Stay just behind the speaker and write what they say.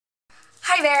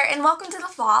Hi there, and welcome to the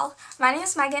fall. My name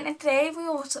is Megan, and today we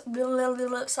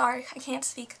will... Sorry, I can't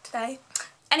speak today.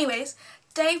 Anyways,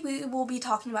 today we will be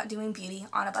talking about doing beauty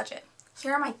on a budget.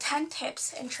 Here are my 10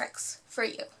 tips and tricks for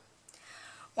you.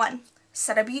 1.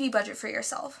 Set a beauty budget for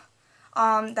yourself.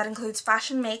 That includes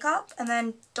fashion, makeup, and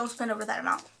then don't spend over that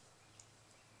amount.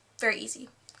 Very easy.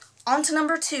 On to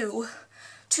number 2.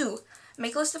 2.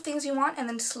 Make a list of things you want and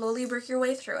then slowly work your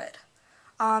way through it.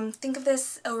 Think of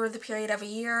this over the period of a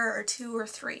year or 2 or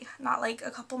 3, not like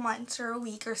a couple months or a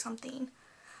week or something,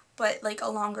 but like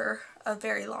a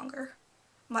very longer,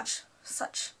 much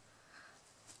such.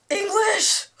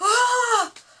 English!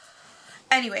 Ah!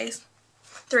 Anyways,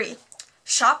 3.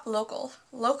 Shop local.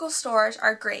 Local stores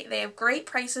are great. They have great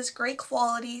prices, great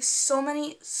quality,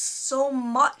 so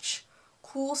much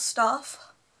cool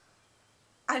stuff.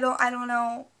 I don't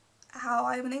know how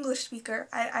I'm an English speaker.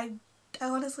 I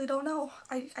honestly don't know.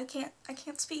 I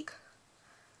can't speak.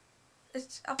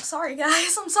 I'm sorry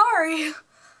guys, I'm sorry.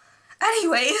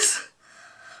 Anyways,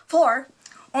 4.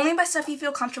 Only buy stuff you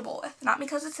feel comfortable with. Not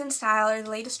because it's in style or the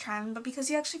latest trend, but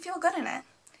because you actually feel good in it.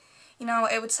 You know,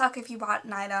 it would suck if you bought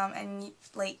an item and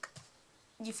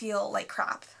you feel like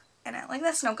crap in it. Like,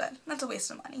 that's no good. That's a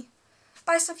waste of money.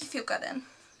 Buy stuff you feel good in.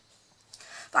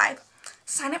 5.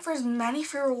 Sign up for as many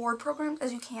free reward programs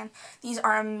as you can. These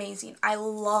are amazing. I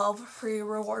love free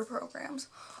reward programs.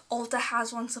 Ulta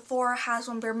has one, Sephora has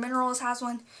one, Bare Minerals has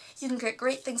one. You can get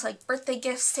great things like birthday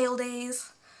gifts, sale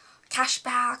days, cash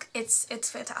back. It's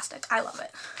fantastic. I love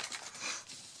it.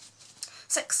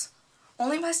 6.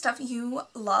 Only buy stuff you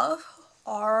love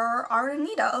or are in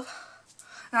need of.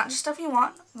 Not just stuff you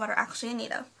want, but are actually in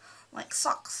need of. Like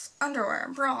socks, underwear,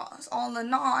 bras, all the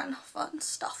non-fun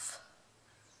stuff.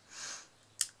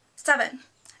 7.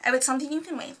 If it's something you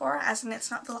can wait for, as in it's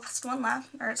not the last one left,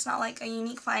 or it's not like a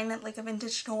unique find at like a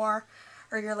vintage store,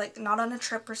 or you're like not on a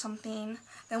trip or something,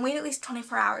 then wait at least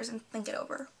 24 hours and think it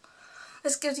over.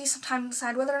 This gives you some time to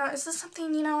decide whether or not is this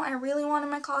something, you know, I really want in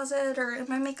my closet or in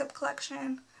my makeup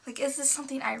collection. Like, is this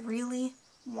something I really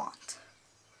want?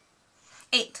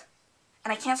 8.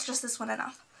 And I can't stress this one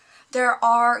enough. There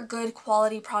are good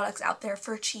quality products out there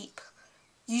for cheap.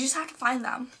 You just have to find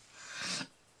them.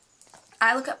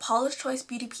 I look at Paula's Choice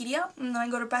Beautypedia, and then I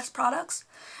go to Best Products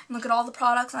and look at all the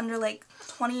products under like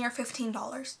 $20 or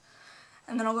 $15.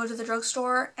 And then I'll go to the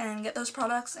drugstore and get those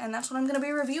products, and that's what I'm going to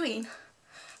be reviewing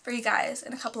for you guys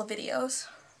in a couple of videos.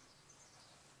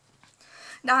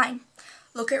 9.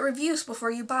 Look at reviews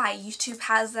before you buy. YouTube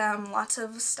has them, lots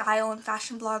of style and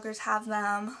fashion bloggers have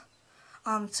them,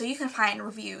 so you can find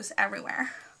reviews everywhere.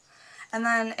 And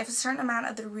then if a certain amount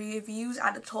of the reviews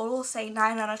out of total, say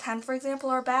 9 out of 10 for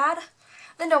example, are bad,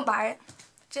 then don't buy it.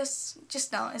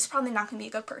 Just know it's probably not going to be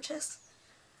a good purchase.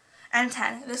 And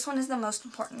 10. This one is the most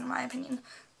important in my opinion.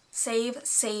 Save,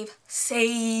 save,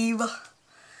 save.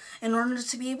 In order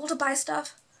to be able to buy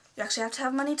stuff, you actually have to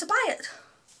have money to buy it.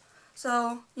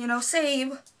 So, you know,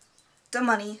 save the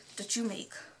money that you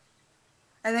make.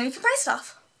 And then you can buy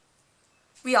stuff.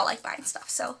 We all like buying stuff,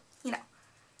 so, you know,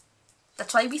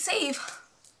 that's why we save.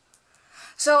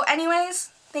 So anyways,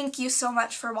 thank you so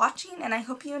much for watching, and I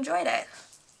hope you enjoyed it.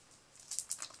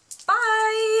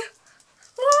 Bye!